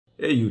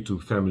Hey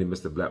YouTube family,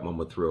 Mr. Black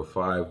Mama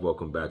 305,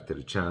 welcome back to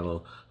the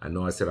channel. I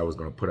know I said I was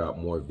going to put out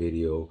more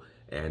video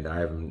and I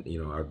haven't,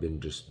 I've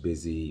been just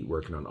busy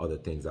working on other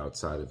things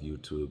outside of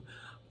YouTube.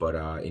 But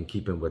in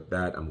keeping with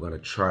that, I'm going to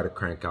try to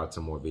crank out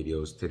some more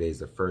videos. Today's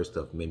the first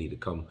of many to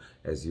come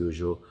as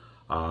usual.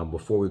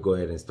 Before we go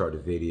ahead and start the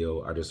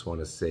video, I just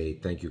want to say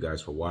thank you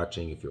guys for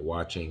watching. If you're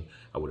watching,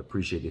 I would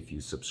appreciate if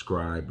you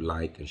subscribe,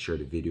 like, and share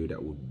the video.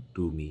 That would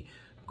do me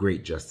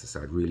great justice.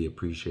 I'd really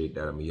appreciate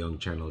that. I'm a young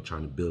channel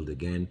trying to build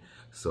again.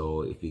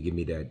 So if you give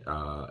me that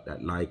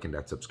that like and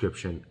that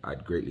subscription,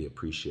 I'd greatly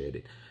appreciate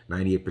it.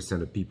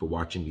 98% of people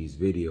watching these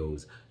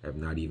videos have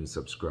not even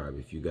subscribed.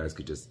 If you guys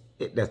could just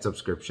hit that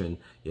subscription,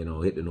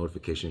 hit the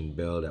notification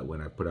bell that when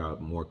I put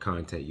out more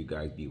content, you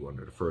guys be one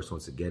of the first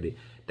ones to get it.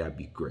 That'd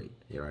be great.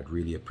 I'd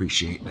really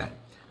appreciate that.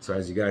 So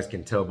as you guys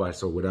can tell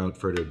without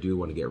further ado, I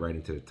want to get right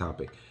into the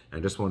topic. And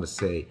I just want to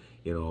say,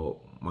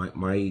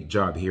 my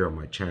job here on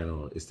my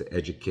channel is to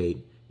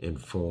educate,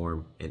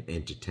 inform, and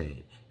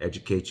entertain.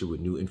 Educate you with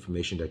new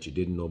information that you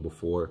didn't know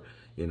before,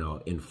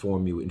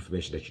 inform you with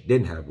information that you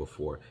didn't have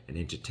before, and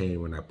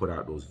entertain when I put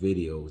out those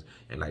videos.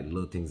 And like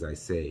little things I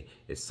say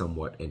is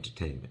somewhat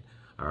entertainment.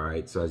 All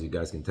right, so as you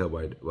guys can tell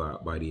by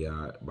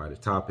the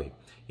topic,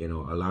 a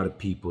lot of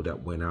people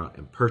that went out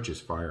and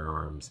purchased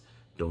firearms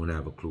don't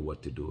have a clue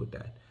what to do with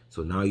that.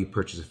 So now you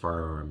purchase a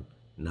firearm,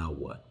 now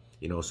what?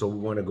 So we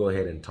want to go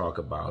ahead and talk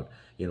about,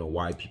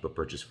 why people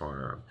purchase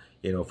firearm.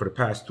 For the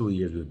past 2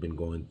 years, we've been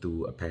going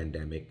through a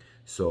pandemic.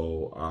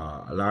 So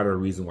a lot of the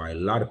reason why a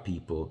lot of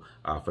people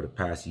for the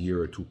past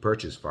year or two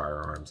purchase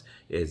firearms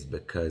is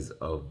because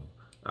of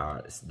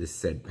this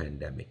said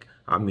pandemic.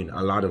 I mean,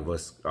 a lot of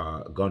us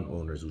gun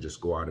owners who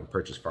just go out and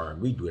purchase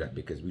firearms, we do that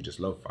because we just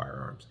love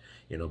firearms,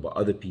 but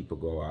other people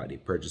go out, they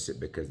purchase it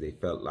because they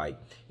felt like,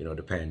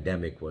 the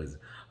pandemic was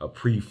a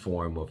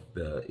pre-form of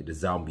the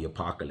zombie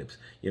apocalypse.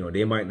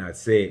 They might not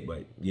say it,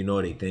 but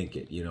they think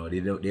it.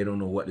 They don't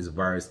know what the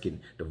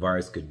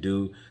virus could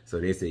do. So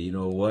they say,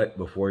 what,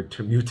 before it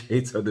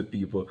mutates other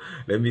people,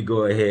 let me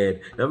go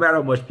ahead. No matter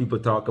how much people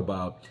talk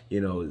about,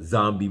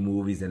 zombie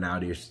movies and how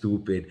they're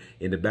stupid,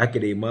 in the back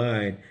of their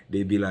mind,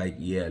 they'd be like,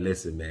 yeah,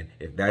 listen, man,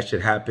 if that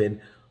should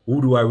happen,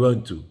 who do I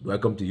run to? Do I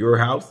come to your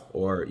house?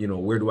 Or,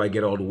 where do I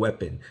get all the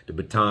weapon? The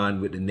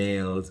baton with the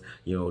nails,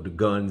 the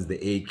guns, the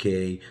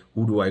AK,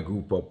 who do I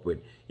group up with?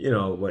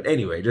 But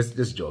anyway,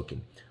 just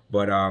joking.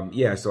 But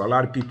yeah, so a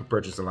lot of people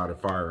purchase a lot of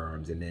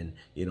firearms and then,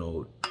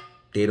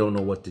 they don't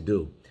know what to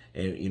do.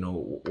 And,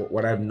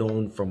 what I've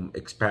known from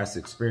past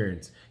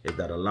experience is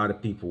that a lot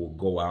of people will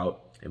go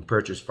out and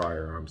purchase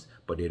firearms,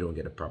 but they don't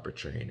get a proper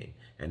training.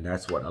 And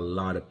that's what a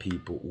lot of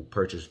people who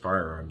purchased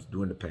firearms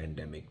during the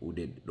pandemic, who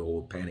did the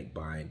whole panic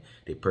buying,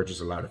 they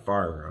purchased a lot of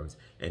firearms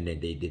and then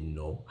they didn't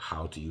know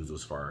how to use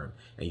those firearms.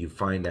 And you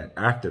find that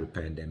after the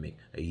pandemic,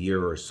 a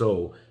year or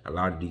so, a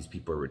lot of these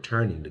people are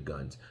returning the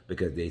guns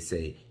because they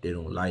say they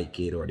don't like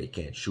it or they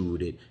can't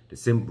shoot it.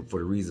 For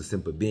the reason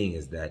simple being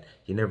is that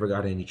you never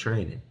got any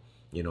training.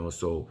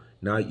 So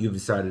now you've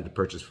decided to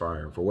purchase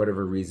firearm for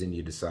whatever reason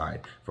you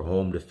decide, for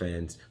home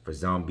defense, for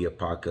zombie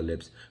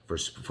apocalypse,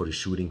 for the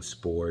shooting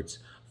sports,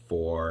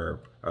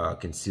 for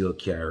concealed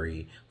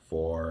carry,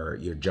 for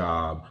your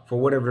job, for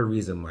whatever the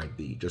reason might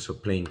be, just for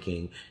playing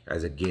king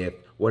as a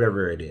gift,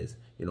 whatever it is.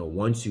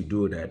 Once you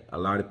do that, a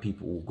lot of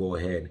people will go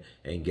ahead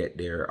and get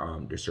their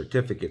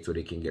certificate so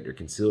they can get their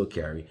concealed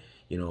carry.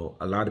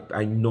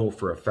 I know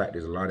for a fact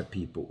there's a lot of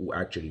people who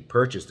actually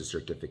purchase the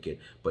certificate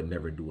but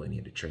never do any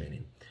of the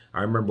training.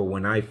 I remember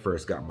when I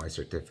first got my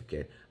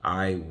certificate,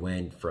 I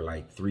went for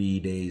like 3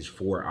 days,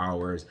 4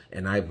 hours,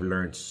 and I've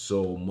learned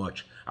so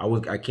much.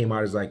 I came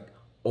out as like,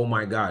 oh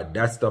my God,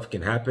 that stuff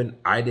can happen.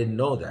 I didn't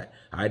know that.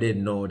 I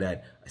didn't know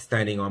that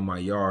standing on my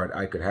yard,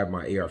 I could have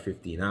my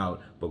AR-15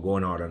 out, but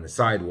going out on the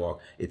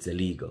sidewalk, it's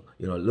illegal.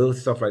 Little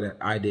stuff like that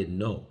I didn't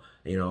know.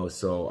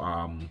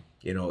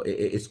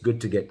 It's good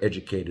to get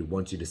educated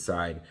once you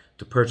decide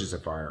to purchase a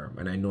firearm.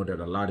 And I know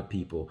that a lot of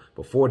people,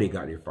 before they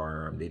got their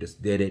firearm, they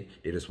just did it.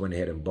 They just went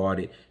ahead and bought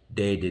it.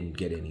 They didn't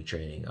get any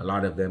training. A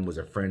lot of them was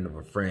a friend of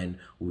a friend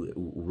who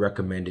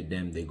recommended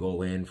them. They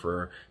go in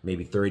for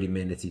maybe 30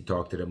 minutes. He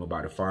talked to them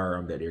about a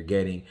firearm that they're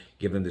getting,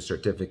 give them the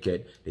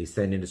certificate. They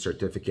send in the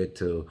certificate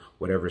to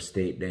whatever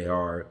state they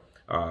are,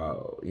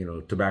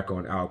 tobacco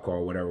and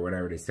alcohol,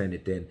 whatever, they send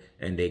it in,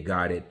 and they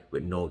got it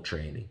with no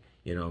training.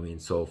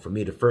 So for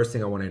me, the first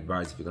thing I want to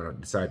advise, if you're going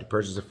to decide to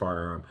purchase a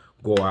firearm,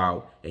 go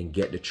out and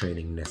get the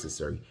training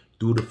necessary.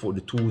 Do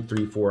the 2,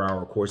 3, 4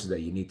 hour courses that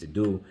you need to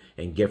do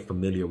and get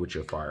familiar with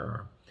your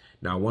firearm.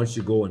 Now, once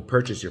you go and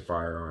purchase your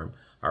firearm,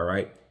 all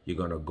right, you're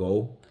going to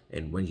go.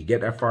 And when you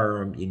get that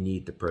firearm, you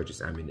need to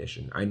purchase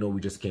ammunition. I know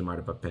we just came out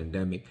of a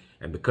pandemic,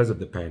 and because of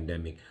the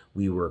pandemic,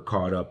 we were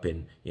caught up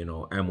in,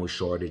 ammo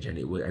shortage, and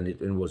it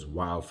was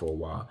wild for a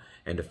while.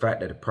 And the fact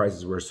that the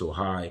prices were so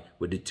high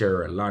would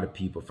deter a lot of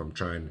people from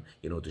trying,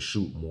 to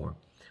shoot more.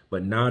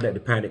 But now that the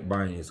panic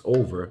buying is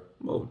over,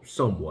 well,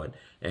 somewhat,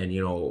 and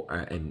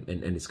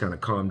and it's kind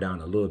of calmed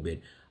down a little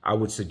bit, I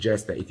would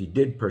suggest that if you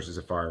did purchase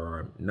a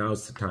firearm,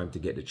 now's the time to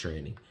get the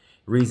training.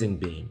 Reason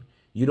being,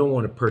 You don't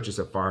want to purchase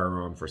a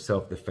firearm for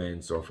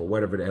self-defense or for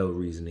whatever the hell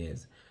reason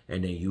is,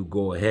 and then you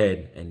go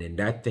ahead and then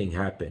that thing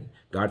happened.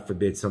 God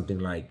forbid something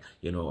like,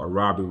 you know, a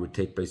robbery would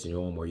take place in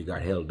your home or you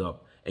got held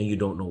up and you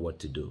don't know what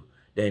to do.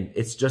 Then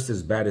it's just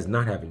as bad as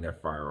not having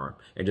that firearm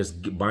and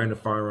just buying a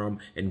firearm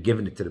and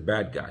giving it to the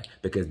bad guy,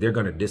 because they're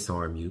going to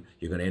disarm you.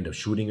 You're going to end up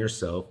shooting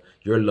yourself,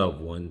 your loved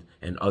one,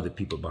 and other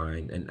people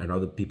behind and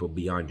other people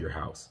beyond your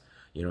house.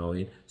 You know what I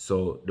mean?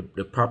 So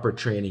the proper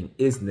training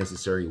is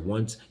necessary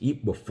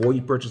before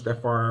you purchase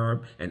that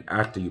firearm and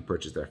after you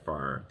purchase that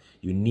firearm.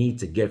 You need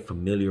to get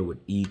familiar with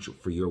each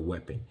for your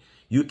weapon.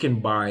 You can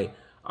buy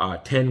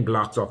 10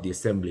 Glocks off the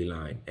assembly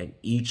line, and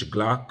each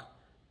Glock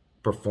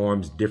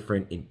performs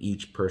different in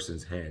each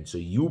person's hand. So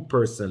you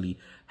personally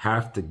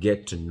have to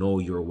get to know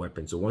your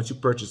weapon. So once you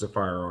purchase a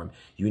firearm,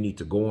 you need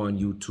to go on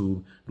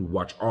YouTube,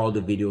 watch all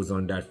the videos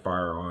on that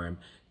firearm,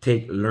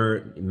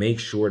 make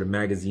sure the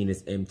magazine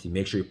is empty,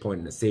 make sure you're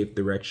pointing in a safe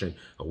direction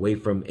away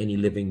from any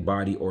living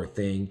body or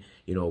thing.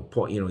 You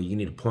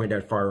need to point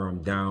that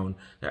firearm down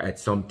at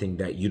something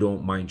that you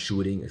don't mind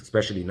shooting,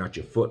 especially not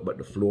your foot, but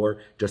the floor,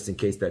 just in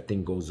case that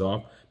thing goes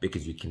off,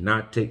 because you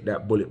cannot take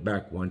that bullet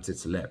back once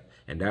it's left.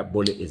 And that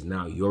bullet is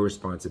now your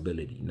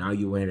responsibility. Now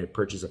you went and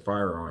purchased a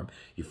firearm,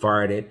 you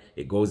fired it,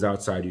 it goes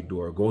outside your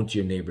door, go into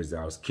your neighbor's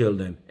house, kill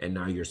them, and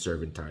now you're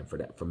serving time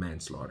for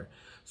manslaughter.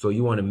 So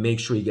you want to make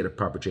sure you get a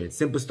proper training.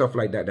 Simple stuff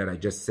like that I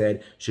just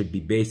said should be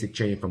basic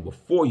training from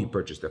before you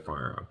purchase the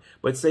firearm.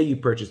 But say you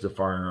purchased the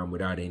firearm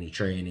without any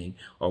training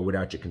or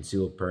without your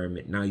concealed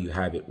permit. Now you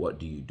have it. What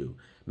do you do?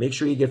 Make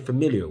sure you get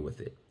familiar with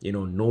it.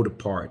 Know the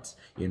parts,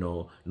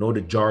 know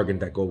the jargon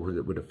that go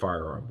with the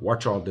firearm.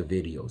 Watch all the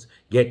videos,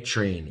 get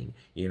training.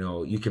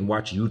 You can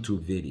watch YouTube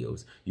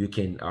videos. You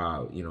can,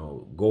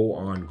 go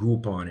on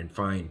Groupon and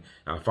find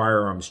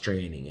firearms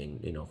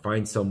training and,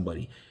 find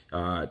somebody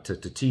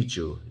to teach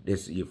you.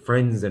 There's your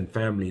friends and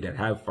family that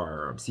have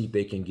firearms. See if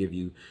they can give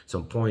you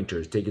some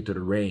pointers. Take it to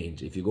the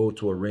range. If you go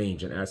to a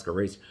range and ask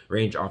a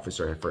range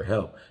officer for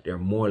help, they're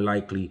more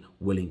likely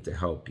willing to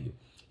help you.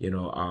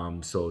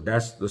 So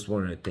that's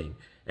one of the things.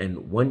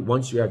 And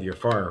once you have your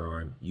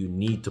firearm, you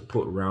need to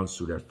put rounds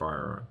through that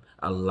firearm.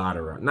 A lot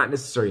of rounds, not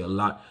necessarily a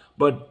lot,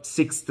 but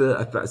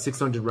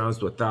 600 rounds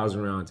to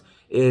 1,000 rounds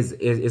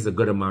is a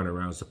good amount of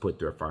rounds to put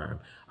through a firearm.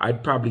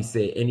 I'd probably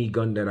say any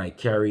gun that I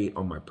carry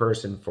on my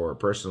person for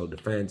personal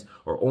defense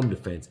or home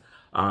defense,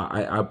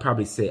 I'd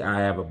probably say I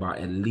have about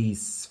at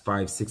least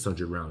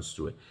 500-600 rounds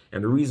to it.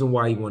 And the reason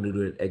why you want to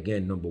do it,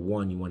 again, number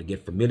one, you want to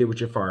get familiar with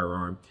your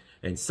firearm.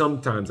 And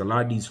sometimes a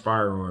lot of these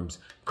firearms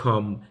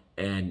come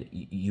and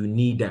you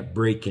need that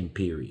break-in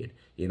period.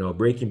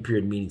 Break-in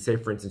period meaning, say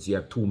for instance, you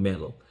have two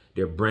metal.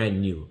 They're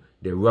brand new.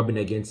 They're rubbing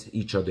against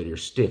each other. They're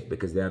stiff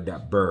because they have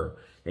that burr.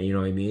 And you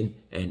know what I mean?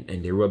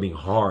 And they're rubbing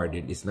hard.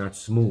 It's not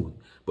smooth.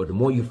 But the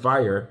more you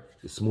fire,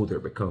 the smoother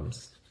it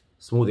becomes.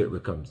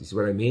 You see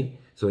what I mean?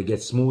 So it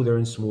gets smoother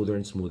and smoother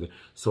and smoother.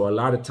 So a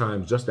lot of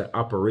times, just the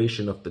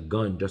operation of the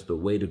gun, just the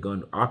way the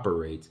gun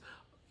operates,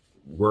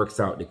 works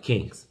out the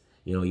kinks.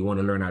 You want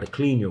to learn how to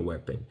clean your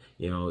weapon,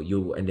 and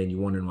then you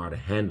want to know how to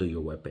handle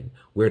your weapon,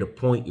 where to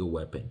point your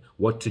weapon,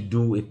 what to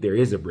do if there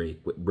is a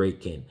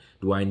break-in.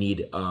 Do I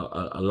need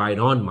a light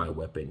on my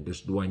weapon?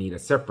 Do I need a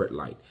separate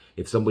light?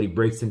 If somebody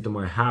breaks into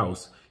my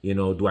house,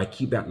 do I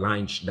keep that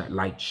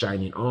light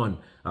shining on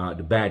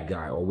the bad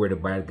guy or where the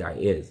bad guy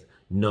is?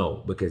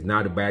 No, because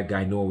now the bad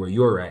guy knows where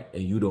you're at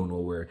and you don't know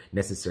where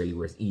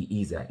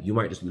he's at. You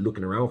might just be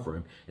looking around for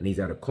him and he's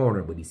at a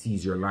corner, but he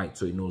sees your light,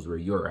 so he knows where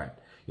you're at.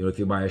 If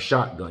you buy a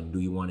shotgun, do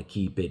you want to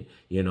keep it,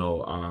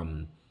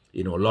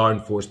 law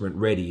enforcement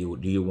ready?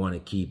 Do you want to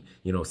keep,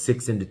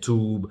 6 in the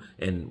tube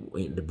and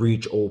the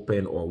breech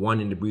open, or 1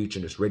 in the breech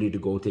and it's ready to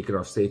go, take it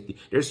off safety?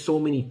 There's so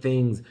many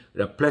things,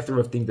 a plethora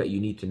of things that you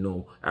need to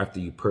know after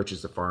you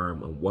purchase a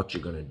firearm and what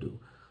you're going to do.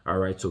 All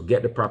right, so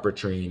get the proper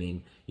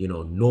training,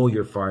 know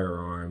your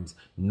firearms,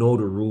 know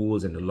the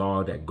rules and the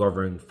law that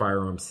govern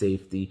firearm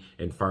safety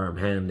and firearm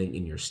handling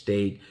in your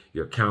state,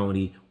 your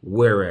county,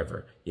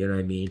 wherever, you know what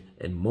I mean?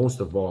 And most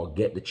of all,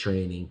 get the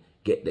training,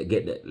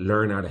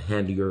 learn how to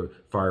handle your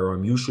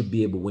firearm. You should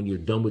be able, when you're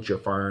done with your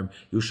firearm,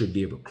 you should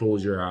be able to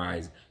close your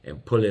eyes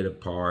and pull it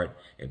apart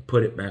and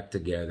put it back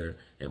together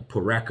and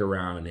rack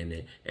around in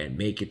it and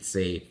make it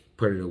safe,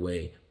 put it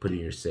away, put it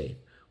in your safe.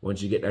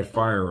 Once you get that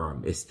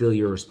firearm, it's still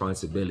your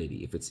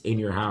responsibility. If it's in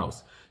your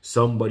house,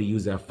 somebody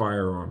use that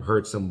firearm,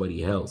 hurt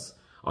somebody else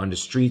on the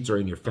streets or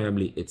in your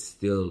family, it's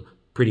still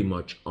pretty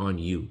much on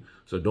you.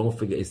 So don't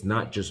forget, it's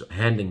not just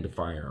handling the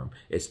firearm,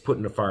 it's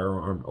putting the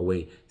firearm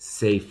away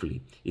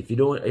safely. If you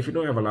don't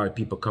have a lot of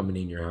people coming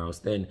in your house,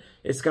 then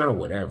it's kind of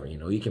whatever.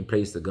 You can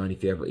place the gun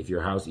if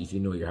you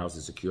know your house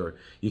is secure,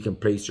 you can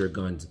place your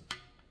guns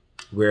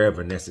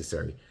wherever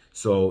necessary.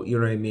 So, you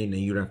know what I mean?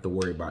 And you don't have to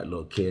worry about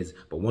little kids.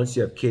 But once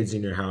you have kids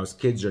in your house,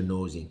 kids are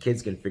nosy and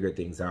kids can figure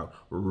things out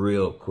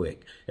real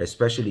quick,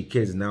 especially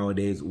kids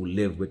nowadays who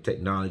live with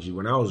technology.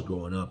 When I was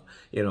growing up,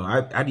 you know,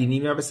 I didn't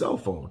even have a cell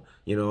phone.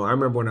 You know, I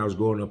remember when I was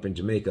growing up in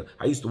Jamaica,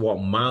 I used to walk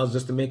miles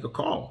just to make a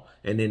call.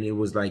 And then it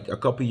was like a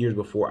couple years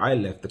before I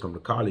left to come to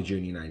college here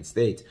in the United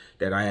States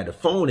that I had a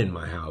phone in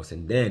my house.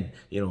 And then,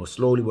 you know,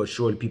 slowly but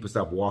surely people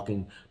stopped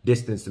walking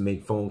distance to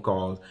make phone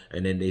calls.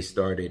 And then they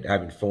started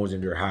having phones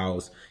in their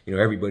house. You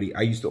know, everybody,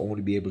 I used to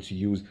only be able to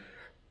use,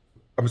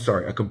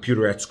 a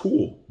computer at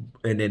school.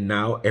 And then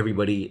now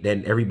everybody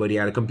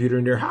had a computer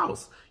in their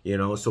house, you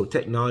know. So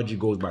technology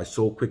goes by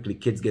so quickly.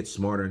 Kids get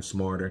smarter and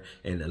smarter.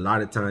 And a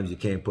lot of times you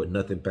can't put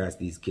nothing past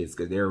these kids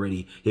because they're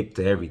already hip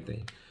to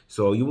everything.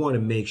 So you want to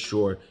make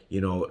sure,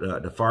 you know,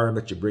 the firearm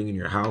that you bring in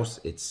your house,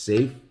 it's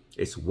safe,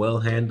 it's well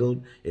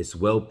handled, it's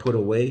well put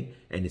away,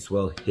 and it's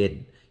well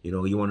hidden. You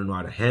know, you want to know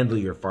how to handle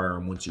your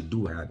firearm once you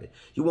do have it.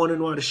 You want to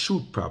know how to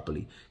shoot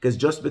properly. Because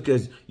just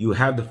because you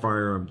have the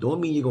firearm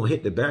don't mean you're going to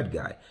hit the bad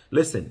guy.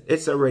 Listen,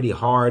 it's already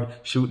hard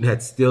shooting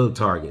at still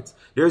targets.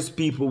 There's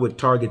people with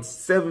targets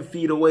 7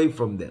 feet away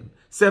from them,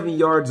 7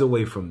 yards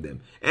away from them,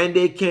 and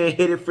they can't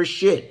hit it for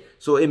shit.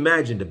 So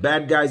imagine the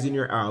bad guys in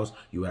your house,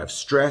 you have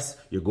stress,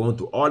 you're going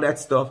through all that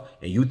stuff,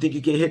 and you think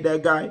you can hit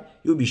that guy?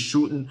 You'll be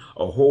shooting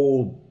a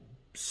whole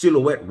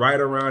silhouette right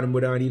around him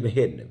without even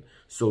hitting him.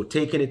 So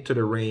taking it to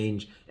the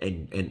range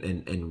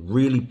and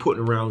really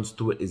putting rounds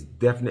to it is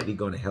definitely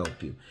going to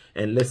help you.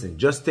 And listen,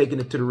 just taking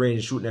it to the range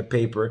and shooting at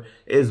paper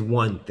is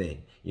one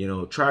thing. You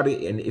know, try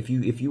to, and if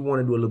you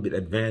want to do a little bit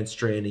advanced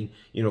training,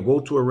 you know, go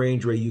to a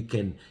range where you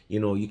can, you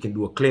know, you can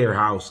do a clear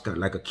house, kind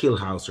of like a kill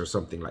house or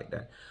something like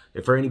that.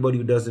 If for anybody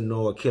who doesn't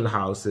know, a kill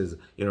house is,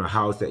 you know, a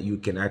house that you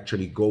can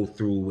actually go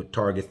through with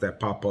targets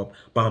that pop up,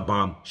 bam,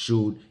 bam,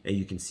 shoot, and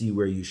you can see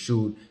where you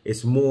shoot.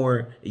 It's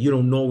more, you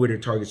don't know where the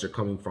targets are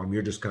coming from.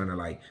 You're just kind of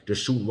like,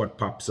 just shoot what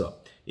pops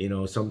up. You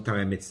know,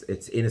 sometimes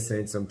it's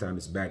innocent,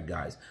 sometimes it's bad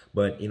guys.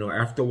 But, you know,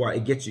 after a while,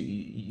 it gets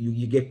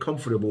you get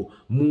comfortable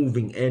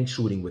moving and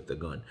shooting with the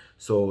gun.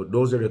 So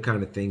those are the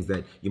kind of things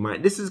that you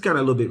might, this is kind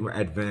of a little bit more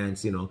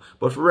advanced, you know.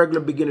 But for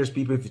regular beginners,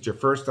 people, if it's your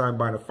first time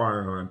buying a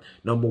firearm,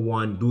 number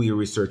one, do your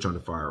research on the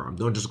firearm.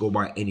 Don't just go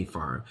buy any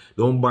firearm.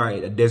 Don't buy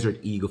a Desert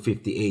Eagle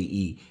 50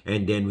 AE,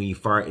 and then when you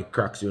fire, it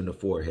cracks you in the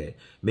forehead.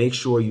 Make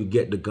sure you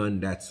get the gun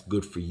that's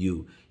good for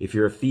you. If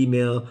you're a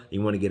female,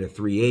 you want to get a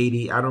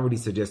 380. I don't really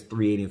suggest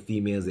 380 in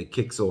females. They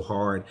kick so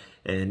hard,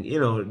 and you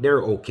know,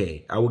 they're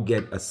okay. I would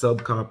get a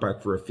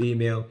subcompact for a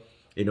female,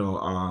 you know,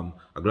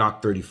 a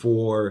Glock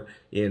 34,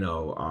 you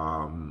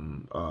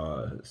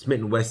know,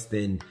 Smith &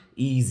 Wesson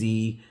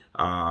Easy,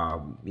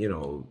 you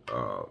know,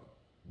 a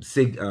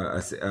Sig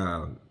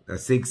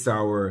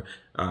Sauer,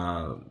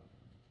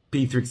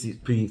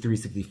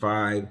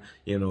 P365,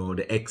 you know,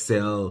 the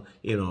XL,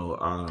 you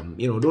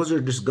know, those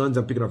are just guns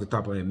I'm picking off the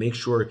top of my head. Make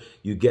sure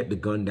you get the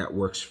gun that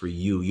works for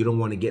you. You don't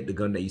want to get the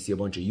gun that you see a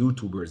bunch of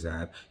YouTubers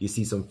have. You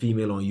see some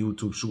female on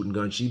YouTube shooting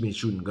guns. She's been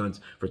shooting guns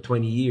for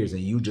 20 years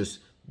and you just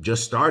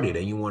started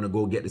and you want to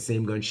go get the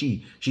same gun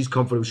she's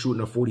comfortable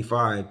shooting a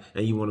 45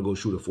 and you want to go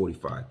shoot a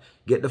 45.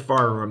 Get the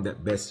firearm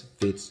that best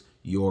fits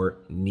your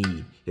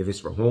need. If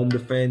it's for home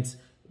defense,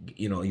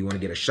 you know, you want to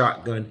get a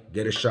shotgun,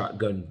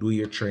 do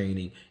your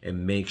training,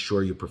 and make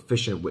sure you're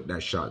proficient with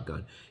that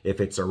shotgun. If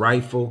it's a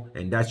rifle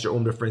and that's your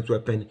own defense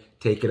weapon,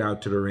 take it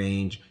out to the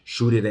range,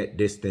 shoot it at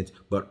distance,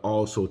 but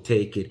also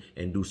take it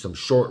and do some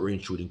short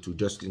range shooting too,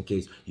 just in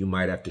case you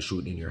might have to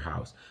shoot in your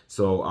house.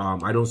 So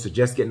I don't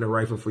suggest getting a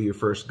rifle for your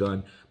first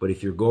gun, but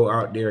if you go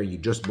out there and you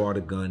just bought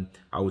a gun,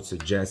 I would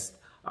suggest,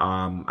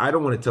 I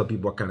don't want to tell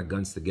people what kind of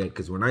guns to get,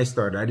 because when I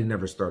started, I didn't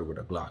never start with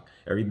a Glock.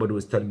 Everybody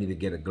was telling me to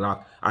get a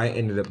Glock. I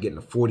ended up getting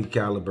a 40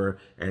 caliber,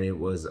 and it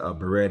was a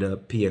Beretta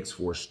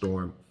PX4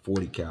 Storm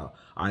 40 cal.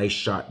 I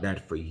shot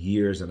that for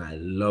years, and I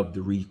loved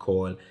the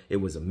recoil. It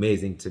was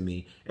amazing to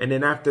me. And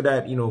then after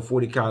that, you know,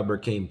 40 caliber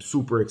came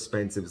super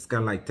expensive. It's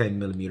kind of like 10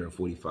 millimeter and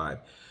 45.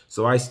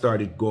 So I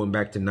started going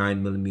back to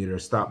 9mm,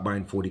 stopped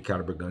buying 40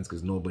 caliber guns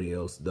because nobody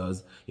else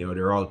does. You know,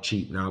 they're all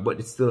cheap now, but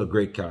it's still a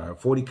great caliber.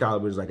 40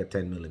 caliber is like a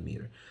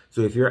 10mm.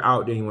 So if you're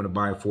out there and you want to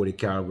buy a 40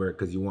 caliber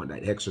because you want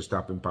that extra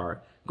stopping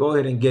power, go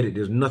ahead and get it.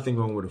 There's nothing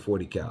wrong with a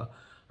 40 cal.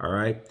 All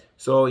right.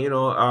 So, you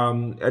know,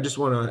 I just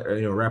want to,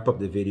 you know, wrap up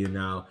the video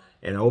now.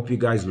 And I hope you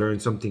guys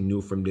learned something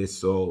new from this.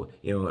 So,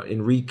 you know,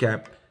 in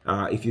recap,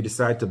 if you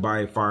decide to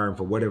buy a firearm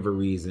for whatever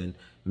reason,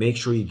 make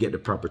sure you get the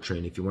proper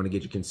training. If you want to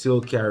get your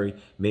concealed carry,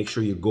 make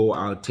sure you go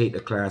out, take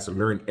the class,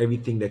 learn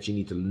everything that you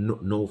need to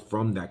know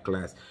from that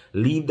class.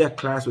 Leave that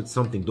class with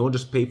something. Don't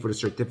just pay for the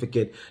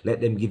certificate.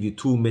 Let them give you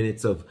 2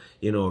 minutes of,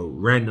 you know,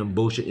 random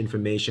bullshit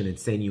information and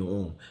send you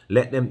home.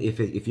 Let them, if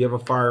you have a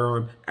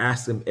firearm,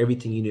 ask them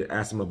everything you need to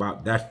ask them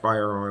about that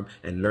firearm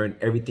and learn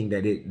everything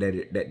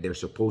that they're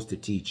supposed to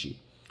teach you.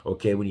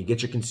 Okay, when you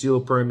get your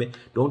concealed permit,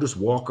 don't just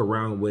walk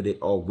around with it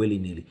all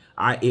willy-nilly.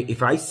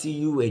 If I see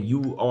you and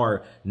you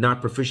are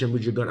not proficient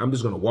with your gun, I'm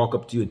just gonna walk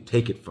up to you and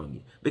take it from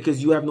you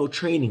because you have no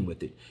training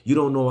with it. You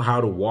don't know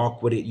how to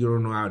walk with it. You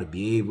don't know how to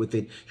behave with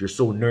it. You're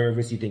so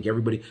nervous. You think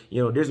everybody,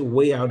 there's a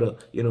way out of,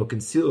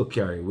 concealed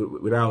carry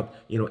without,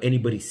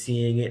 anybody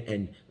seeing it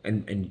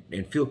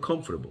and feel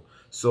comfortable.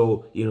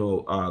 So,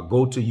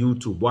 go to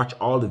YouTube, watch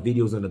all the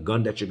videos on the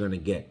gun that you're gonna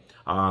get.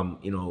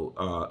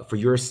 For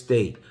your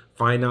state,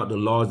 find out the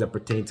laws that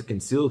pertain to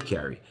concealed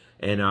carry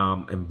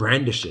and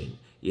brandishing.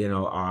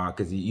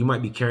 Because you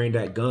might be carrying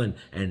that gun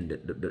and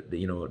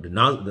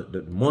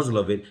the muzzle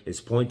of it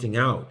is pointing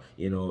out.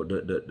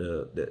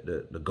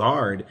 The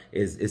guard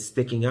is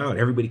sticking out.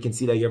 Everybody can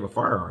see that you have a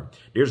firearm.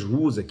 There's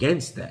rules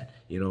against that.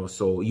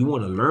 So you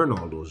want to learn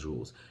all those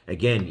rules.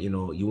 Again, you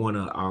want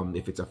to,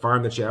 if it's a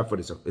firearm that you have,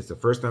 it's a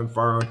first time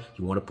firearm,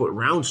 you want to put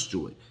rounds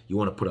to it. You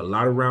want to put a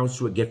lot of rounds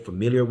to it, get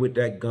familiar with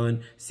that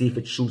gun, see if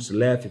it shoots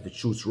left, if it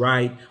shoots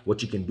right,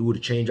 what you can do to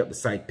change up the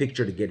sight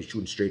picture to get it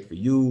shooting straight for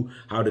you,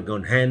 how the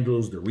gun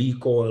handles, the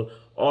recoil,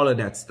 all of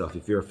that stuff.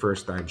 If you're a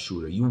first-time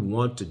shooter, you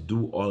want to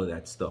do all of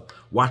that stuff.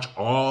 Watch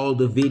all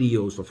the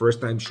videos for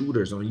first-time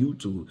shooters on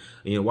YouTube.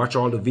 Watch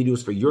all the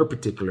videos for your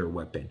particular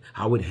weapon,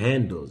 how it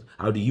handles.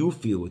 How do you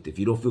feel with it? If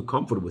you don't feel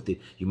comfortable with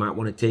it, you might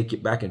want to take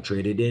it back and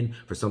trade it in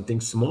for something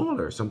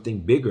smaller, something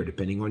bigger,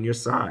 depending on your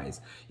size.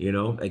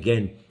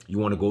 Again, you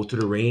want to go to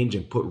the range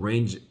and put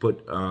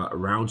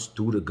rounds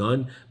through the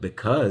gun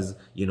because,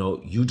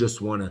 you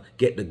just want to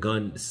get the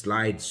gun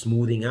slide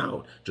smoothing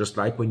out. Just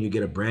like when you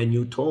get a brand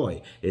new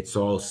toy, it's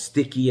all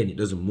sticky and it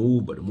doesn't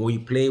move. But the more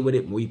you play with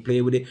it,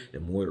 the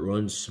more it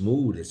runs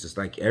smooth. It's just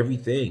like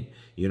everything.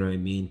 You know what I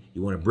mean?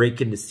 You want to break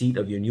in the seat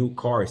of your new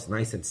car. It's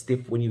nice and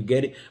stiff when you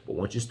get it. But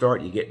once you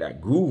start, you get that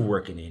groove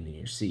working in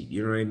your seat.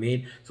 You know what I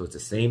mean? So it's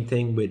the same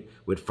thing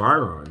with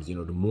firearms. The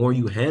more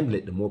you handle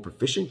it, the more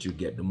proficient you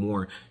get,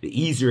 the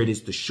easier it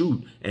is to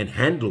shoot and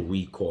handle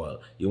recoil.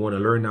 You want to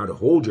learn how to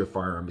hold your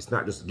firearm. It's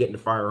not just getting the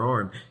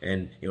firearm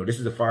and, this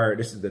is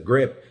the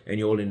grip and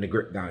you're holding the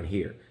grip down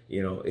here.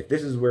 If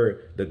this is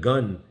where the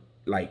gun,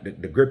 like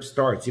the grip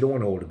starts, you don't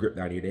want to hold the grip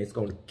down here. Then it's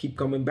going to keep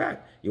coming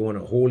back. You want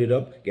to hold it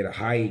up, get a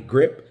high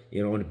grip,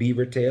 on the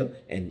beaver tail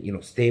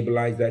and,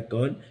 stabilize that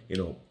gun,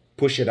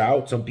 push it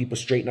out. Some people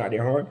straighten out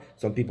their arm.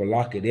 Some people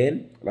lock it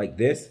in like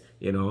this.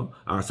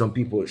 Some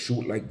people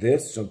shoot like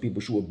this. Some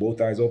people shoot with both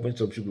eyes open.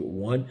 Some shoot with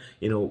one.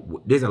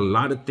 There's a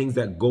lot of things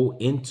that go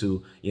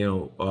into,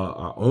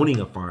 owning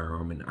a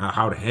firearm and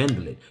how to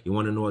handle it. You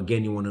want to know,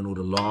 again, you want to know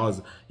the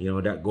laws,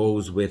 that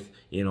goes with,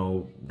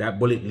 that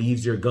bullet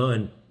leaves your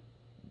gun.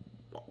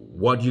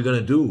 What are you going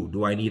to do?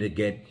 Do I need to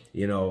get,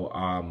 do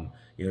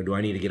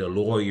I need to get a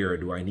lawyer?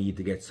 Do I need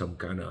to get some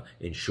kind of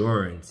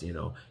insurance?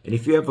 And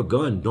if you have a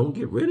gun, don't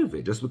get rid of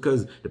it. Just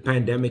because the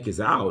pandemic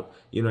is out,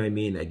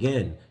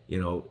 again,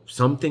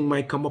 something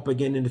might come up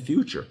again in the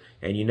future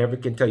and you never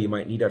can tell. You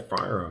might need that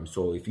firearm.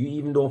 So if you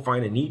even don't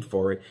find a need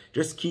for it,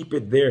 just keep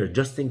it there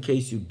just in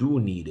case you do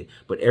need it.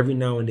 But every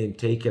now and then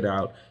take it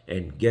out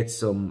and get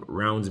some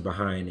rounds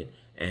behind it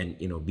and,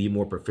 be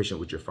more proficient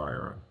with your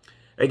firearm.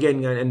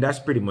 Again, and that's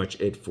pretty much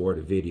it for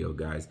the video,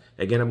 guys.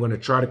 Again, I'm going to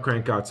try to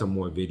crank out some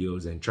more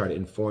videos and try to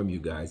inform you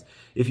guys.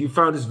 If you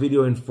found this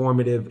video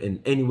informative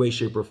in any way,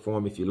 shape, or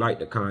form, if you like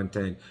the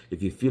content,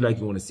 if you feel like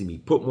you want to see me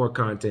put more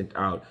content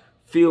out,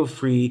 feel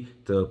free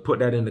to put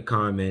that in the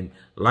comment,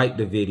 like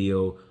the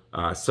video,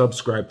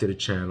 subscribe to the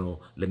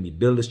channel. Let me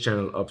build this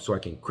channel up so I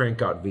can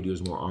crank out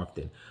videos more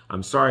often.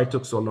 I'm sorry it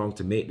took so long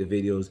to make the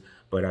videos,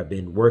 but I've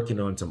been working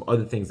on some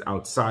other things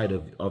outside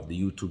of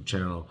the YouTube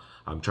channel.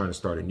 I'm trying to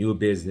start a new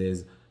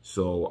business,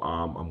 so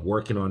I'm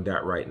working on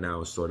that right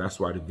now. So that's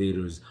why the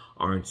videos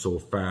aren't so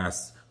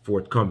fast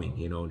forthcoming.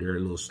 They're a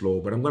little slow,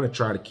 but I'm going to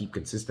try to keep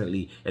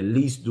consistently at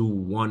least do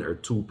 1 or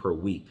 2 per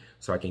week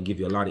so I can give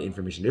you a lot of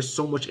information. There's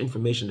so much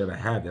information that I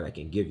have that I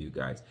can give you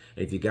guys.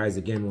 And if you guys,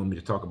 again, want me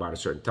to talk about a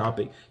certain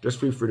topic, just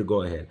feel free to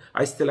go ahead.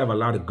 I still have a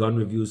lot of gun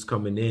reviews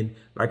coming in.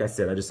 Like I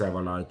said, I just have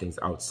a lot of things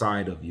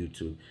outside of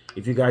YouTube.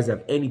 If you guys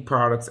have any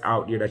products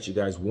out there that you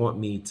guys want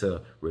me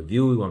to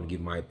review, you want to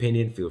give my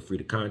opinion, feel free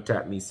to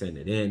contact me, send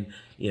it in.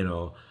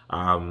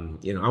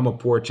 I'm a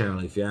poor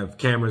channel. If you have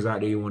cameras out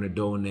there you want to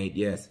donate,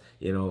 yes,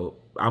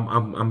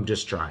 I'm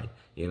just trying,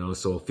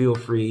 so feel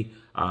free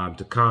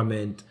to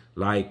comment,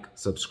 like,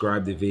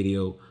 subscribe the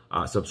video,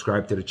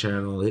 subscribe to the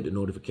channel, hit the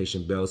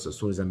notification bell. So as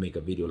soon as I make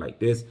a video like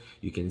this,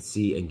 you can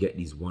see and get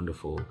these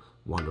wonderful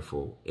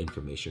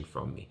information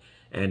from me.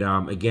 And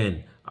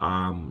again,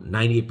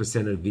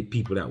 98% of the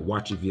people that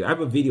watch a video, I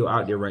have a video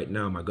out there right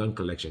now, my gun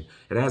collection.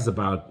 It has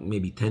about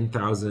maybe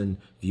 10,000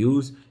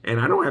 views, and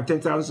I don't have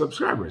 10,000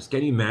 subscribers.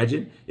 Can you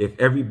imagine if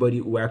everybody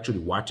who actually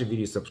watch a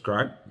video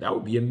subscribe? That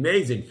would be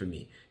amazing for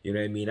me. You know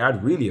what I mean?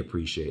 I'd really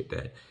appreciate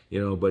that.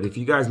 But if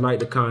you guys like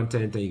the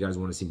content and you guys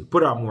want to see me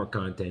put out more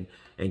content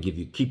and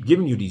keep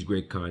giving you these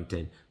great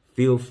content,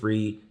 feel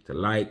free to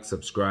like,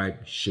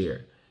 subscribe,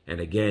 share. And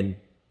again,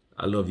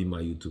 I love you,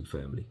 my YouTube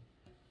family.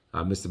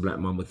 Mr. Black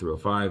Mamba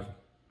 305,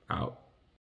 out.